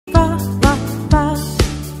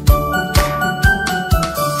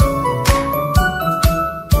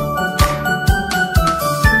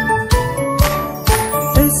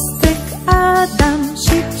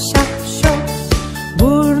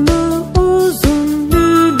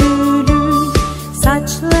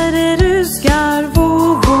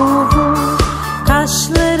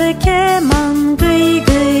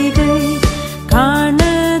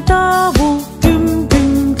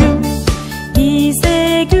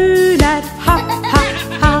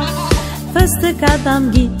Fındık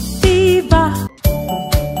adam gitti vah.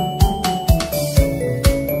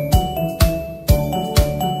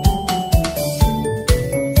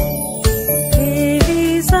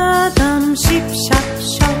 Ceviz adam şip şap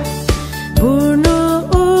şop, burnu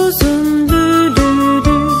uzun lü lü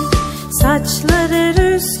lü, saçları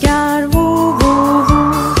rüzgar vu vu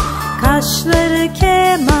vu, kaşları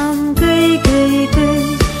keman gıy gıy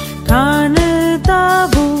gıy, karnı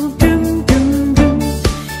davul güm güm güm,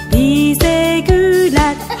 bize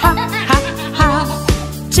güler ha ha ha.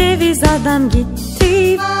 Ceviz adam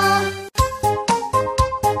gitti vah.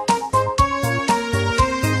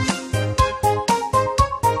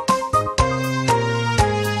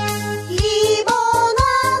 Limon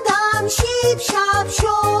adam şip şap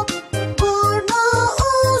şop, burnu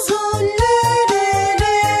uzun lü lü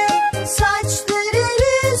lü, saçları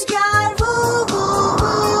rüzgar vu vu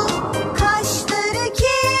vu, kaşları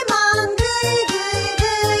keman gıy gıy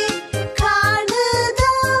gıy, karnı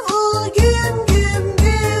davul güm güm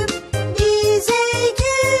güm, bize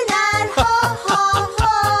güler ha ha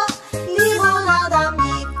ha. Limon adam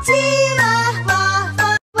gitti vah vah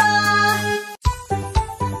vah vah.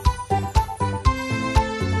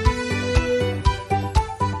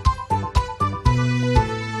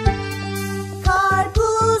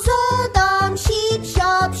 Karpuz adam şip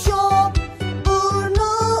şap şop,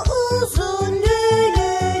 burnu uzun lü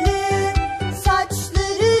lü lü,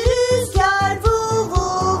 saçları rüzgar vu vu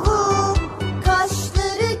vu,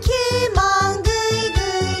 kaşları keman gıy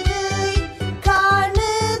gıy gıy,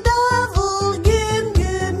 karnı davul güm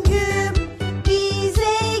güm güm,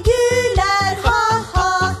 bize güler ha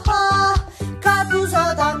ha ha. Karpuz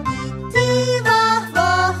adam gitti vah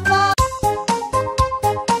vah vah.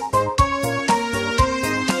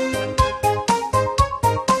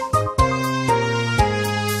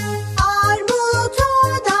 Armut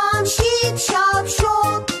adam şip şap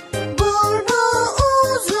şop, burnu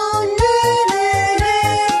uzun lü lü lü,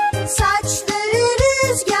 saçları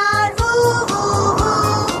rüzgar vu vu vu,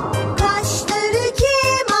 kaşları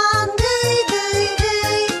keman gıy gıy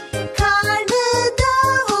gıy, karnı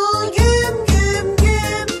davul güm güm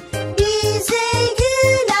güm, bize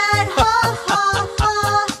güler ha ha ha.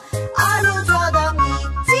 Armut adam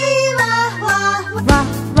gitti vah vah vah.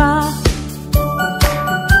 Vah vah.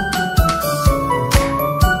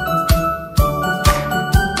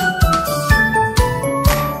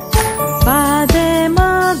 Badem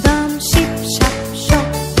adam şip şap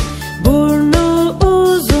şop, burnu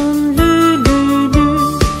uzun lü lü lü,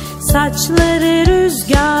 saçları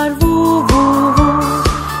rüzgar vu vu vu,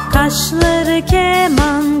 kaşları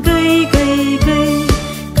keman gıy gıy gıy,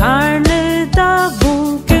 karnı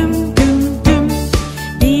davul güm güm güm,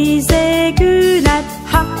 bize güler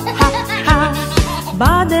ha ha ha.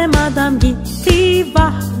 Badem adam gitti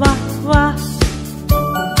vah vah vah.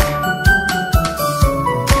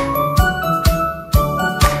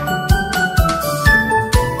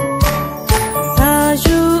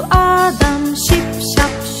 Kaju adam şip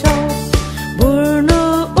şap şop,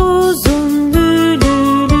 burnu uzun lü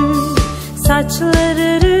lü lü,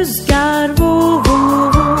 saçları rüzgar vu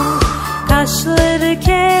vu vu, kaşları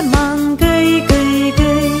keman gıy gıy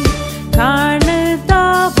gıy, karnı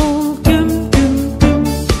davul güm güm güm,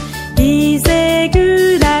 bize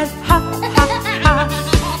güler ha ha ha.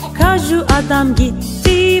 Kaju adam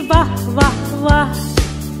gitti vah vah vah.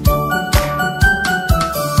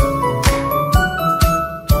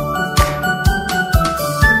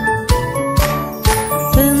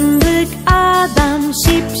 Fındık adam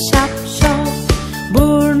şip şap şop,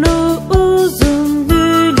 burnu uzun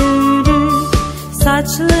lü lü lü,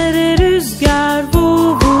 saçları rüzgar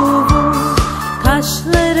vu vu vu,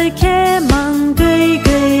 kaşları keman gıy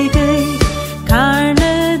gıy gıy,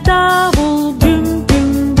 karnı davul güm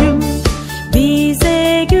güm güm,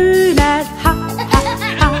 bize güler ha ha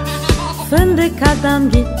ha. Fındık adam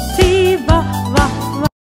gitti vah